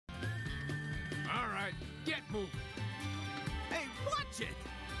move. Hey, watch it!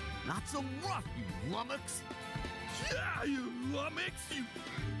 Not so rough, you lummox! Yeah, you lummox! You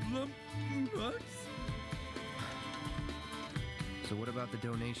lummox! So what about the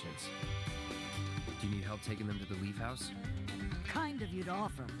donations? Do you need help taking them to the Leaf House? Kind of you to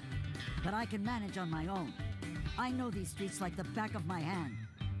offer, but I can manage on my own. I know these streets like the back of my hand.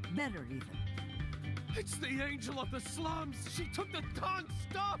 Better, even. It's the angel of the slums! She took the Don's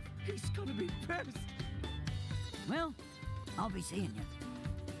stuff! He's gonna be pissed! Well, I'll be seeing you.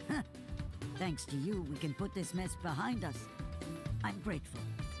 Thanks to you, we can put this mess behind us. I'm grateful.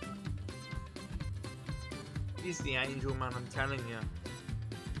 He's the angel, man, I'm telling you.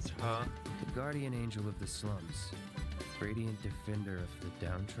 It's her. The guardian angel of the slums. Radiant defender of the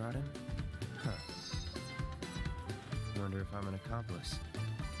downtrodden? Huh. Wonder if I'm an accomplice.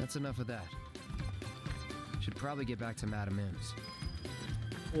 That's enough of that. Should probably get back to Madam M's.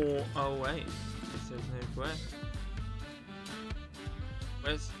 Oh wait. It says no quest.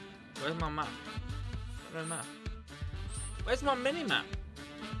 Where's my map? No map. Where's my mini map?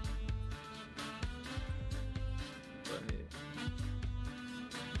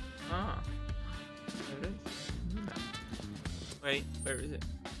 Ah. There it is. Wait, where is it?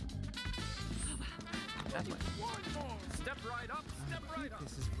 That way. Step right up, step right up!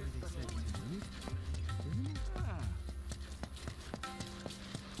 This is where they said to meet, isn't it?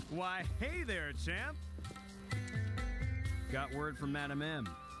 Why, hey there, champ! Got word from Madam M.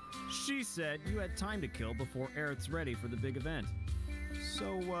 She said you had time to kill before Aerith's ready for the big event.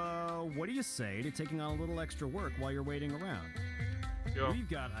 So, what do you say to taking on a little extra work while you're waiting around? Sure. We've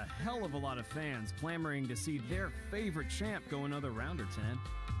got a hell of a lot of fans clamoring to see their favorite champ go another round or 10.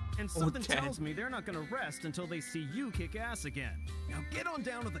 And something 10. tells me they're not gonna rest until they see you kick ass again. Now get on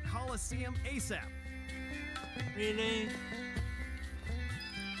down to the Coliseum ASAP! Really?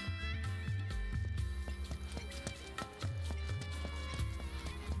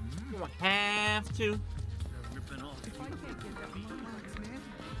 Do I have to?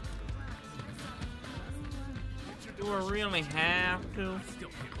 Do I really have to?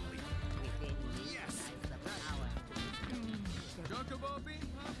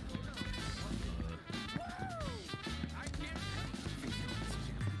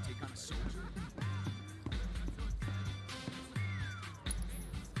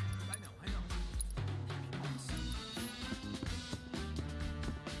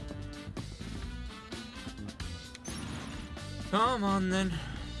 Come on then.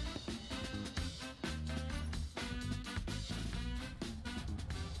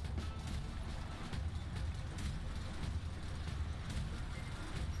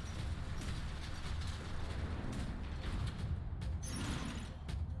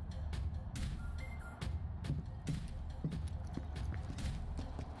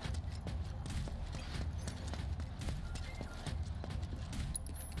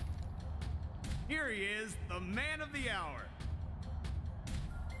 Here he is, the man of the hour.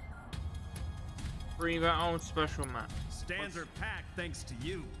 Free battle special match. Stands are packed thanks to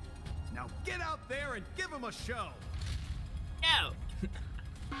you. Now get out there and give him a show. No.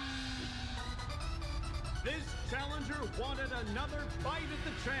 This challenger wanted another bite at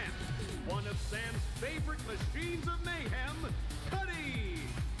the champ. One of Sam's favorite machines of mayhem, Cuddy.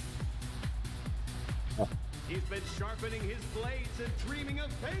 He's been sharpening his blades and dreaming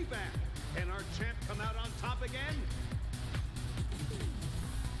of payback. Can our champ come out on top again?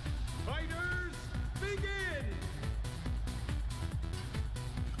 Fighters, begin!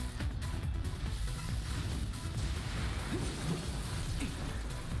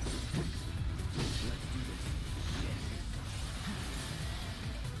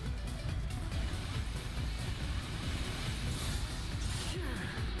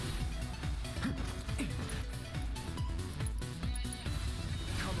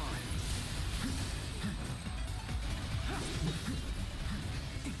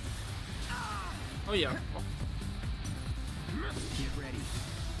 Oh yeah. Get ready.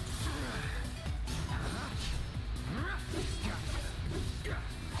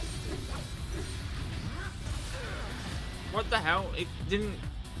 What the hell? It didn't.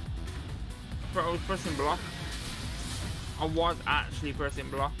 I was pressing block. I was actually pressing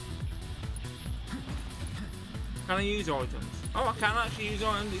block. Can I use items? Oh, I can actually use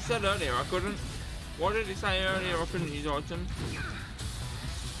items. It said earlier I couldn't. What did it say earlier? I couldn't use items.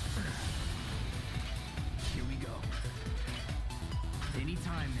 Here we go.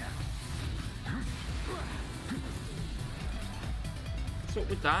 Anytime now. What's up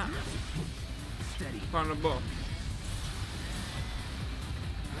with that? Steady. Found a book.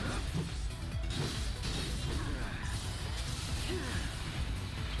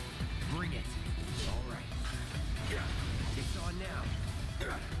 Bring it. All right.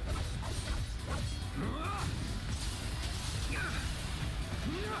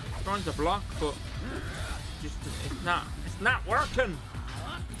 Trying to block, but just it's not working.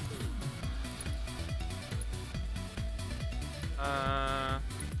 My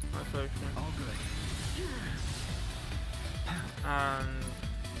potion. All good. And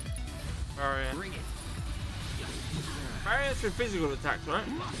barrier. Bring it. Barriers for physical attacks, right?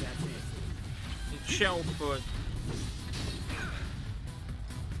 That's it. It's shell for.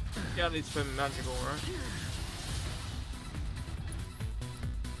 Yeah, it's for magical, right?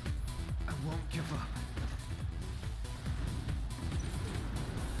 I won't give up.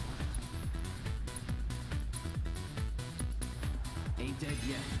 Ain't dead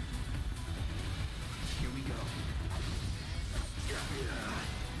yet. Here we go.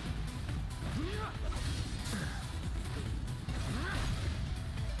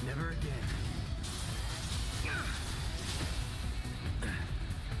 Never again.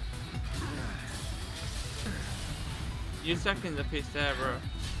 You second the piece there, bro.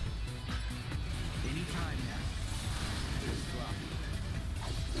 Anytime now.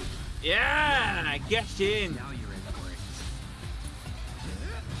 Yeah, get in. Now you're in for it.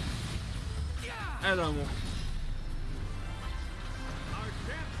 Hello. Our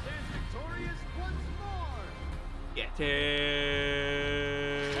champ stands victorious once more. Get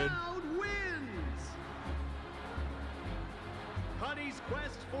in. Cloud wins. Honey's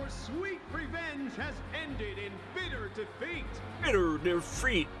quest for sweet revenge has ended in bitter defeat. Bitter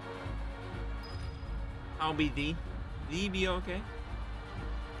defeat. I'll be D. D be okay?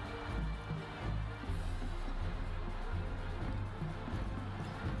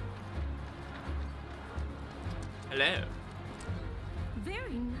 Hello.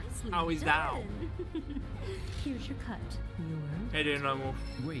 Very nicely How is thou? done. Here's your cut. Yours. Hey there, normal.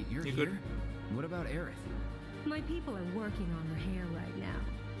 Wait, you're You here? good? What about Aerith? My people are working on her hair right now.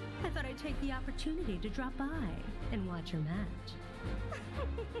 I thought I'd take the opportunity to drop by and watch her match.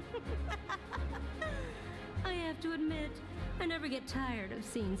 I have to admit, I never get tired of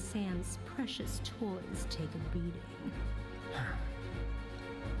seeing Sam's precious toys take a beating.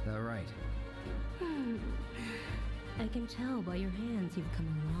 All right. I can tell by your hands you've come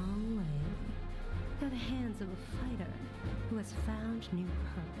a long way. They're the hands of a fighter who has found new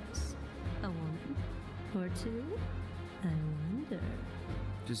purpose. A woman or two? I wonder.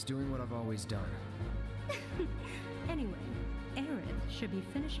 Just doing what I've always done. Anyway, Aerith should be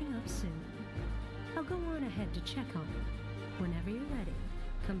finishing up soon. I'll go on ahead to check on her. Whenever you're ready,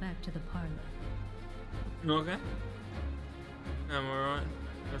 come back to the parlor. Okay. I'm alright.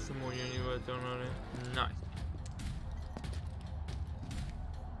 Got some more uni work done on it. Nice.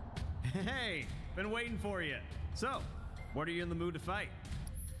 Hey, been waiting for you. So, what are you in the mood to fight?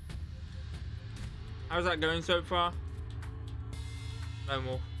 How's that going so far? No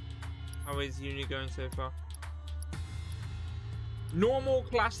more. How is uni going so far? Normal,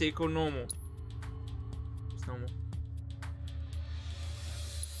 classic, or normal? It's normal.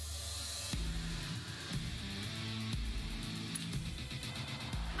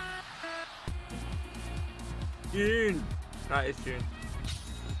 June! That is June.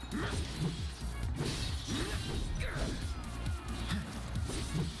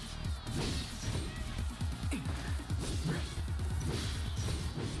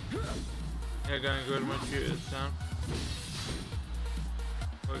 Yeah, going good when shooters down.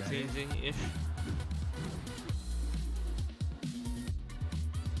 Works easy-ish.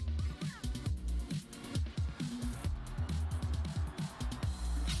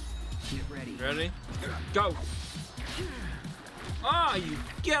 Get ready. Ready? Go! Ah, you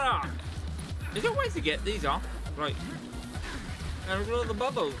get off! Is there ways to get these off? Right. And look at the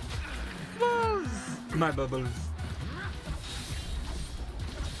bubbles. Buzz! My bubbles.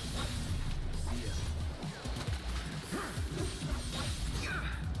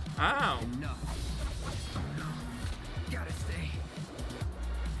 Ow! Enough. Gotta stay.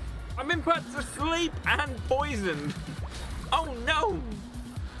 I've been put to sleep and poisoned. Oh no!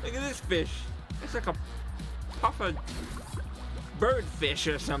 Look at this fish. It's like a puffer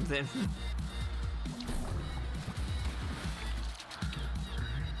birdfish or something.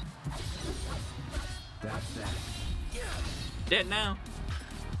 That's that. Dead now.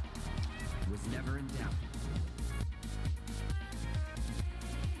 Was never in doubt.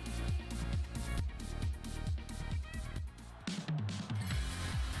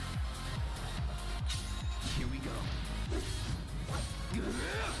 Here we go.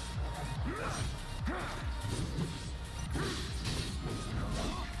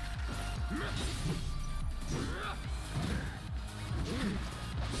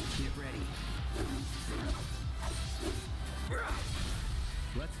 Get ready.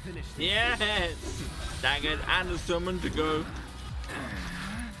 Let's finish this. Yes! Dagger and a summon to go.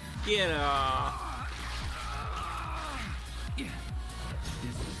 Get her.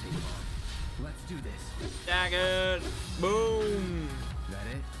 This will take long. Let's do this. Dagger. Boom. That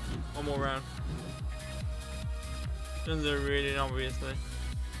it? One more round. Guns are really obviously.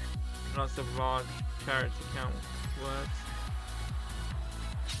 Lots of large character count words.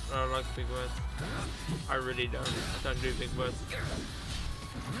 I don't like big words. I really don't. I don't do big words.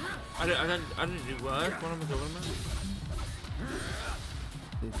 I don't do words. What am I talking about?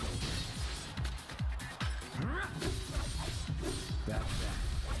 That's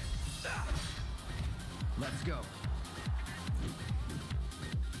that. Let's go.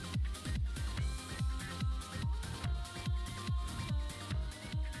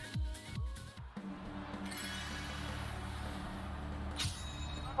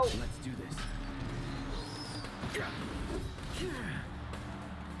 Let's do this. Gotcha.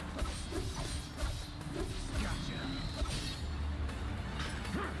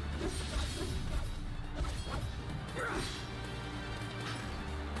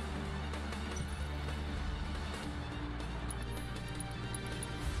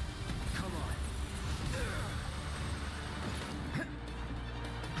 Come on.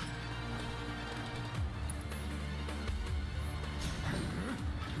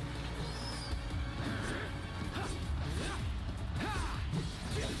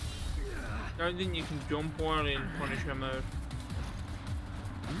 I don't think you can jump while in Punisher mode.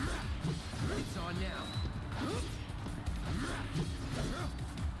 It's on now.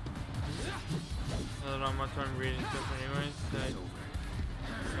 I don't know my time reading stuff anyway, so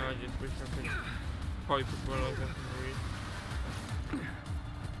I just wish I could type as well as I can read.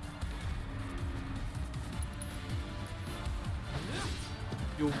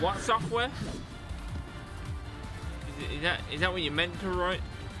 Your what software? Is that what you meant to write?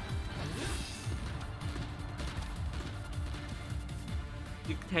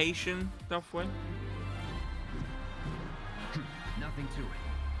 Dictation software? Nothing to it.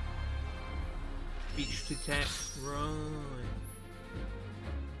 Speech to text, right.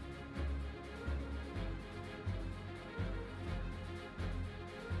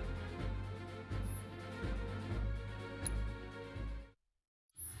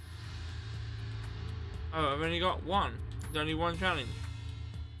 Oh, I've only got one. There's only one challenge.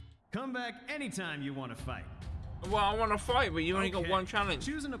 Come back anytime you want to fight. Well, I want to fight, but you only got Okay. one challenge.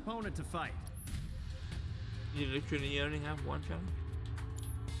 Choose an opponent to fight. You literally only have one challenge.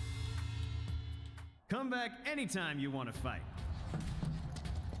 Come back anytime you want to fight.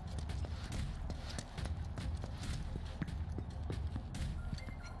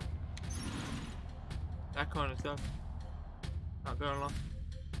 That kind of stuff. Not gonna lie.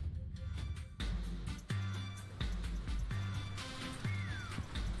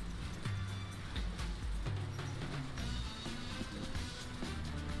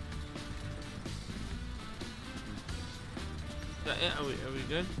 Is that it? Are we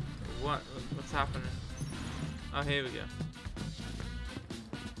good? What's happening? Oh, here we go.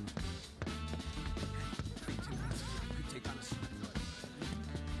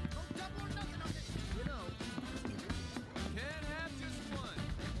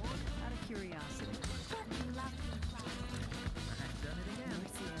 Out of curiosity.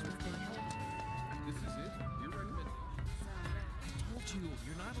 This is it? You're recommending? I told you,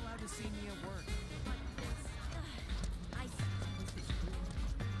 you're not allowed to see me at work.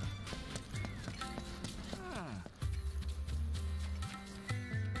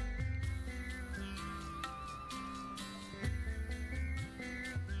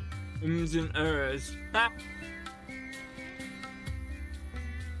 Ums and errors. Ah.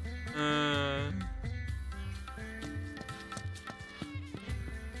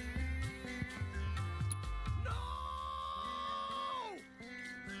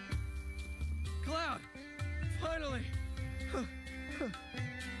 Cloud! Finally!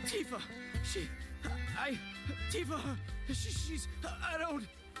 Tifa! She's... I don't...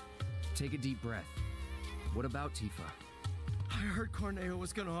 Take a deep breath. What about Tifa? I heard Corneo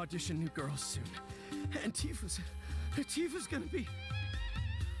was gonna audition new girls soon. And Tifa's gonna be...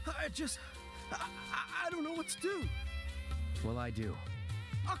 I don't know what to do. Well, I do.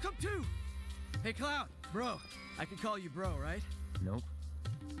 I'll come too! Hey, Cloud, bro. I can call you bro, right? Nope.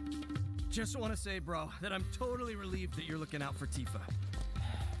 Just want to say, bro, that I'm totally relieved that you're looking out for Tifa.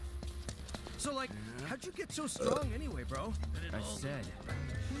 So, like, how'd you get so strong anyway, bro? I said...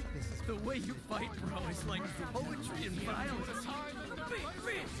 The way you fight, bro, is like poetry and violence.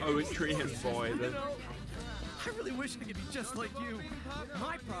 Poetry and violence. You know, I really wish I could be just like you.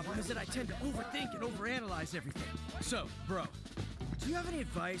 My problem is that I tend to overthink and overanalyze everything. So, bro, do you have any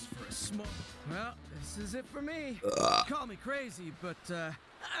advice for a small... Well, this is it for me. Call me crazy, but,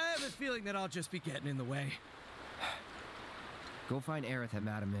 have a feeling that I'll just be getting in the way. Go find Aerith at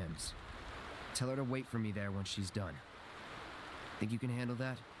Madame M's. Tell her to wait for me there when she's done. Think you can handle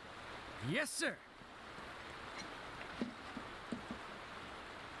that? Yes, sir.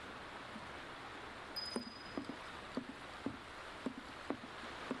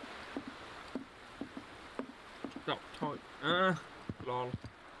 Stop type. Lol.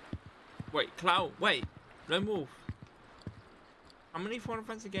 Wait, Cloud, wait. Lone Wolf. How many Final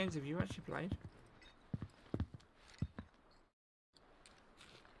Fantasy games have you actually played?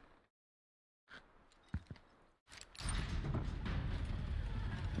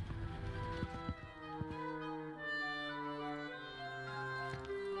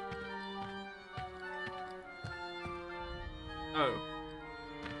 Oh.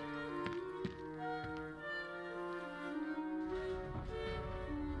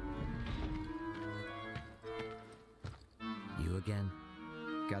 You again?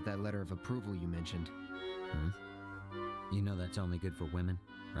 Got that letter of approval you mentioned. Hmm? You know that's only good for women,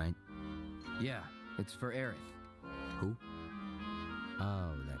 right? Yeah, it's for Aerith. Who?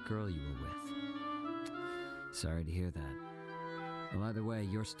 Oh, that girl you were with. Sorry to hear that. Well, either way,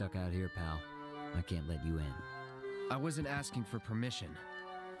 you're stuck out here, pal. I can't let you in. I wasn't asking for permission.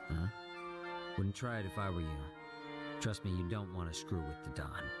 Huh? Wouldn't try it if I were you. Trust me, you don't want to screw with the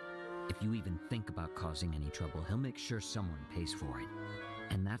Don. If you even think about causing any trouble, he'll make sure someone pays for it.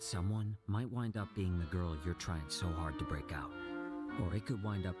 And that someone might wind up being the girl you're trying so hard to break out. Or it could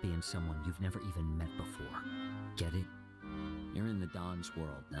wind up being someone you've never even met before. Get it? You're in the Don's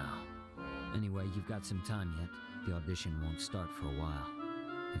world now. Anyway, you've got some time yet. The audition won't start for a while.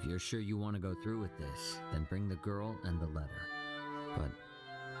 If you're sure you want to go through with this, then bring the girl and the letter. But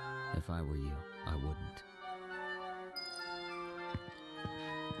if I were you, I wouldn't.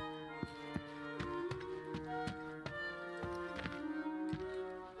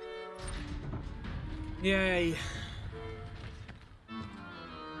 Yay.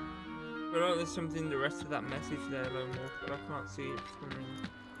 But oh, there's something in the rest of that message there, Lone Wolf, but I can't see it coming.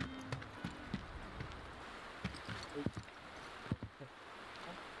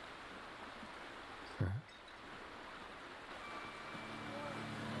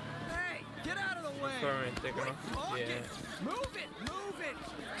 Hey, get out of the way! Sorry, they're gonna. Quit Yeah. talking. Move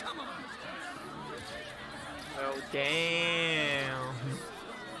it! Come on! Oh, damn.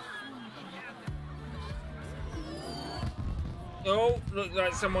 Oh, looks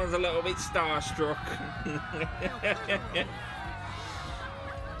like someone's a little bit starstruck.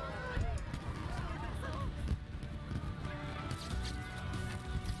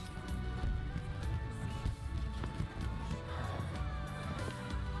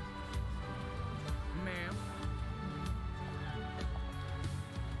 Ma'am.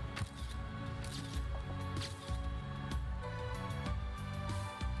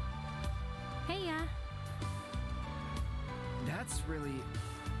 Hey, That's really...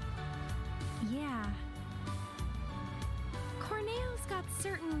 yeah. Corneo's got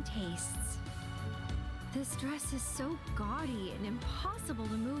certain tastes. This dress is so gaudy and impossible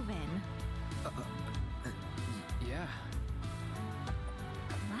to move in. Yeah.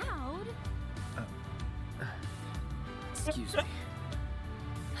 Loud? Excuse me.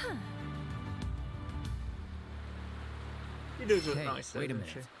 Huh. He does look Hey, nice, wait a doesn't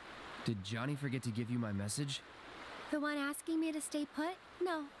minute. Did Johnny forget to give you my message? The one asking me to stay put?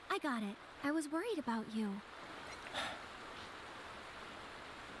 No, I got it. I was worried about you.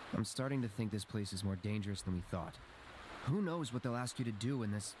 I'm starting to think this place is more dangerous than we thought. Who knows what they'll ask you to do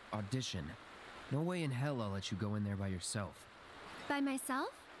in this audition? No way in hell I'll let you go in there by yourself. By myself?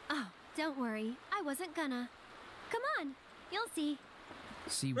 Oh, don't worry. I wasn't gonna. Come on, you'll see.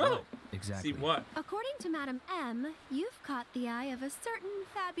 See Oh, what? Exactly. See what? According to Madam M, you've caught the eye of a certain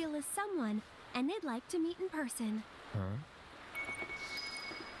fabulous someone, and they'd like to meet in person. Huh?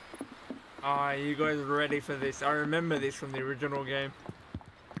 Ah, you guys are ready for this. I remember this from the original game.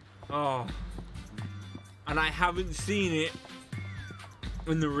 Oh. And I haven't seen it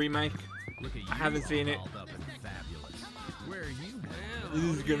in the remake. Look at you, I haven't seen it. all up and fabulous. Where are you? This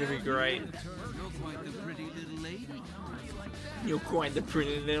is gonna be great. You're quite the pretty little lady. You're quite the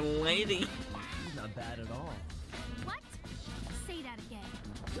pretty little lady. Not bad at all. What? Say that again.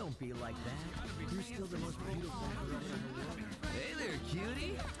 Don't be like that. You're still the most beautiful girl in the world. Hey there,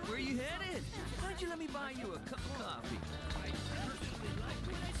 cutie. Where you headed? Why don't you let me buy you a cup of coffee?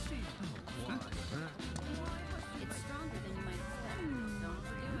 It's stronger than you might expect. Don't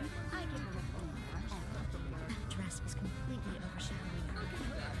overdo it. I give her a phone. That dress was completely overshadowing her.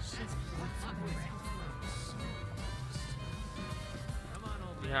 She's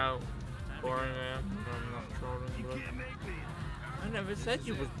See how boring I am? I'm not trolling, bro. I never said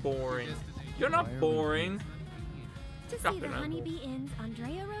you was boring. You're Why are not we boring. To Stop see the it, Uncle. Honeybee Inn's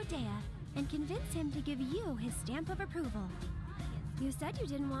Andrea Rodea and convince him to give you his stamp of approval. You said you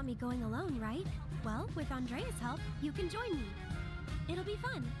didn't want me going alone, right? Well, with Andrea's help, you can join me. It'll be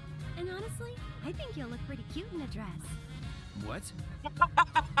fun. And honestly, I think you'll look pretty cute in a dress. What?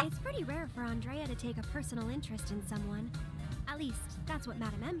 It's pretty rare for Andrea to take a personal interest in someone. At least, that's what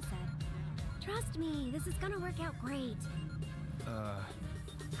Madame M said. Trust me, this is gonna work out great.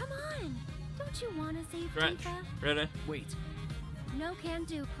 Come on! Don't you wanna save Stretch. Tifa? Ready? Wait. No can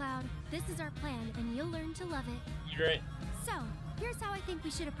do, Cloud. This is our plan, and you'll learn to love it. Great. So, here's how I think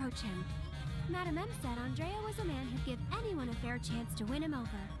we should approach him. Madame M said Andrea was a man who'd give anyone a fair chance to win him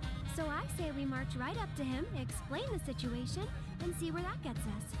over. So I say we march right up to him, explain the situation, and see where that gets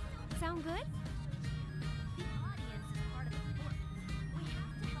us. Sound good? The audience is part of the sport. We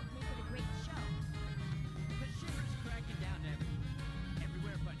have to help make it a great show. The shiver's cracking down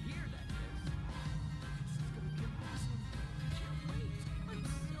everywhere but here, that is. This is gonna be awesome. I can't wait. I'm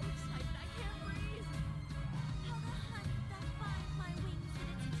so excited I can't breathe. How the hunt that find my wings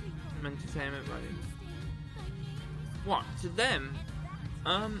in its tree hole. Entertainment value. Thy name What? To them?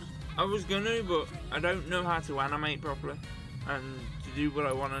 I was gonna, but I don't know how to animate properly and to do what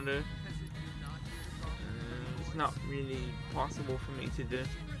I want to do. It's not really possible for me to do.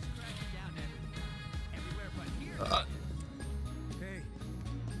 Hey,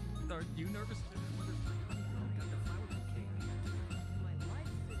 are you nervous? My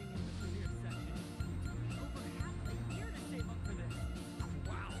life's sitting in the premiere section. Over half a year to save up for this.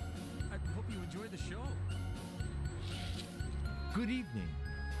 Wow. I hope you enjoy the show. Good evening.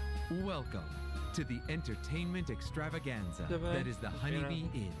 Welcome to the entertainment extravaganza that is the Honeybee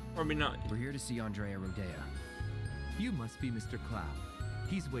Inn. Probably not. We're here to see Andrea Rodea. You must be Mr. Cloud.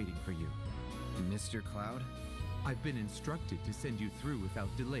 He's waiting for you. Mr. Cloud? I've been instructed to send you through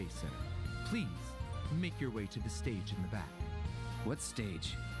without delay, sir. Please, make your way to the stage in the back. What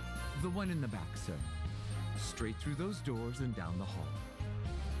stage? The one in the back, sir. Straight through those doors and down the hall.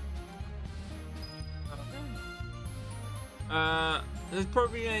 There's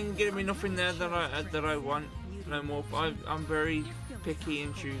probably ain't gonna be nothing there that I want no more. I'm very picky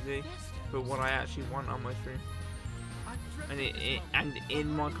and choosy for what I actually want on my stream, and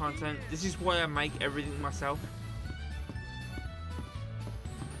in my content. This is why I make everything myself.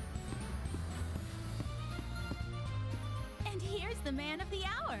 And here's the man of the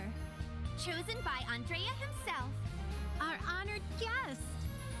hour. Chosen by Andrea himself. Our honored guest.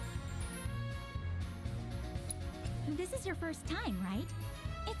 This is your first time, right?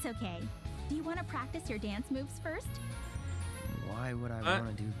 It's okay. Do you want to practice your dance moves first? Why would I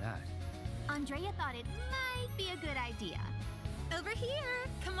want to do that? Andrea thought it might be a good idea. Over here.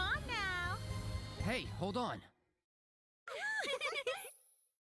 Come on now. Hey, hold on.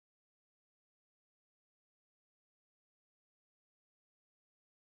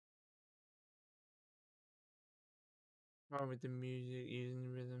 With the music, using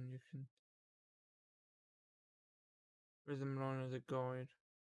the rhythm, you can rhythm line as a guide.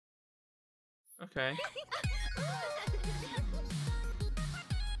 Okay.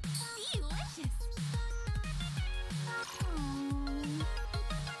 Delicious.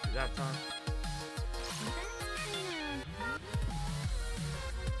 That time.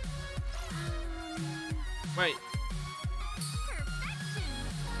 Wait.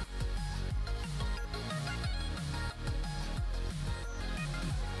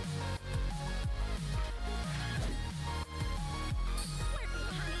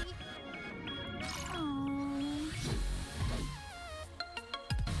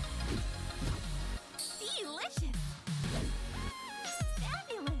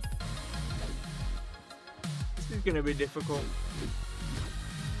 This is gonna be difficult.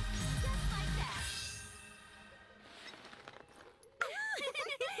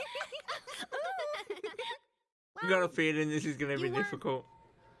 I got a feeling this is gonna be difficult.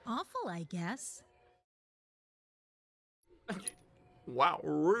 Awful, I guess. Wow,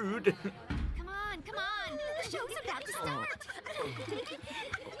 rude. Come on, come on. The show's about to start.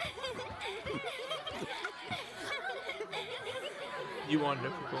 You are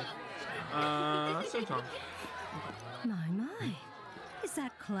difficult. Sometimes. My. Is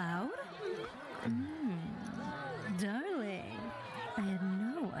that Cloud? Darling, I had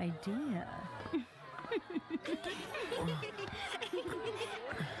no idea.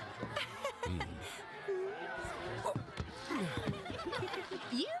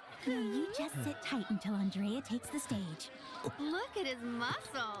 You just sit tight until Andrea takes the stage. Look at his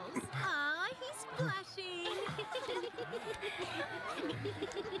muscles. Aw, he's blushing.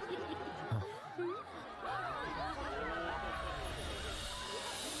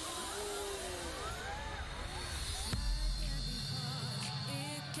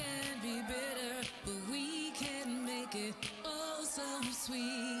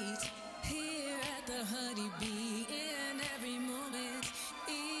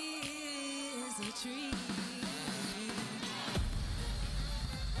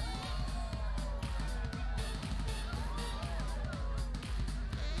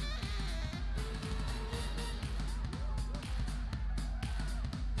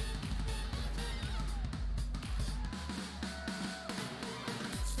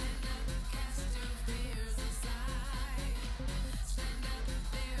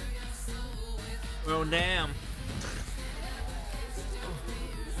 Well, damn.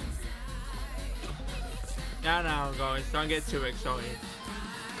 No, guys, don't get too excited.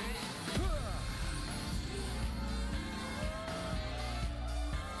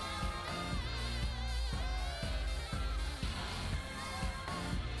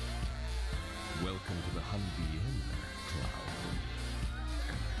 Welcome to the VII, Cloud.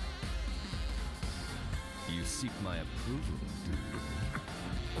 You seek my approval, do you?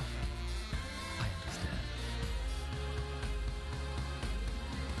 I understand.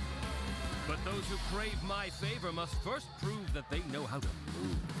 But those who crave my favor must first prove that they know how to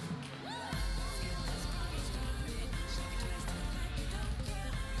move.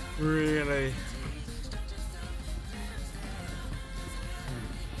 Really?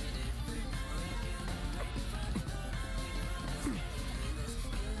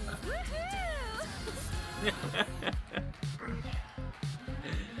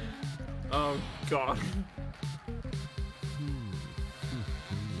 Oh God.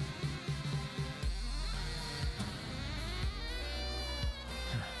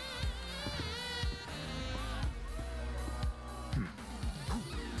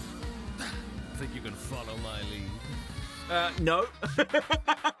 Think you can follow my lead? No.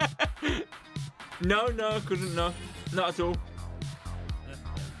 No, I couldn't, no. Not at all.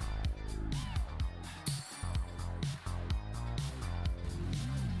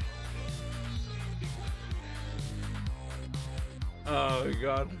 Oh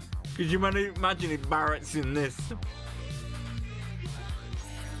God. Could you imagine if Barrett's in this?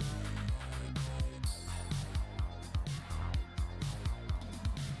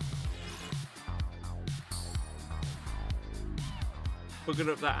 Looking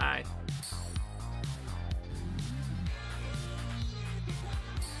up that eye.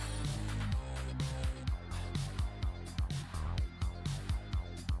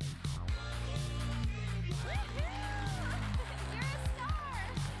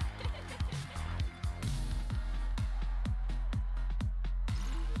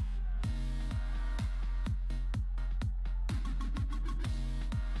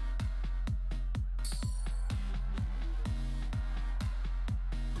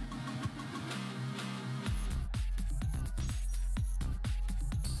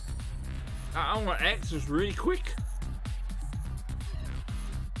 I want X was really quick.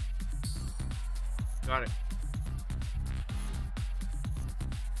 Got it.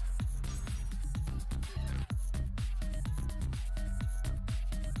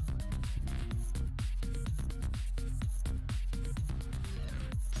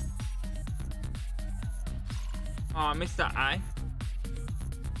 Oh, I missed that eye.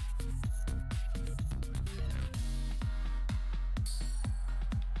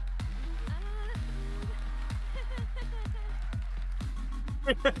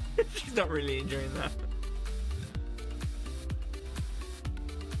 She's not really enjoying that.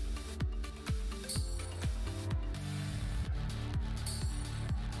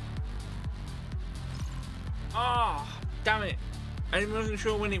 Oh, damn it. I wasn't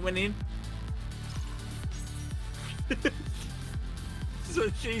sure when it went in. So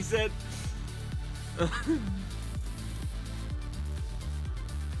she said.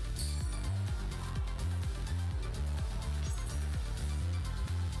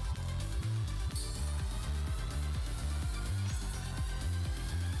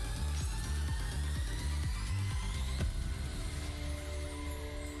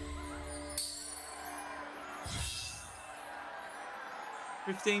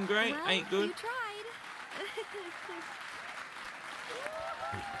 $15 great, Well, ain't good. You tried.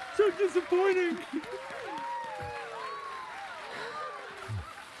 So disappointing.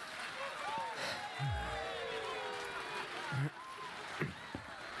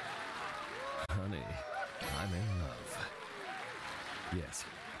 Honey, I'm in love. Yes.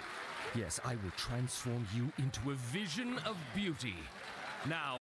 Yes, I will transform you into a vision of beauty. Now,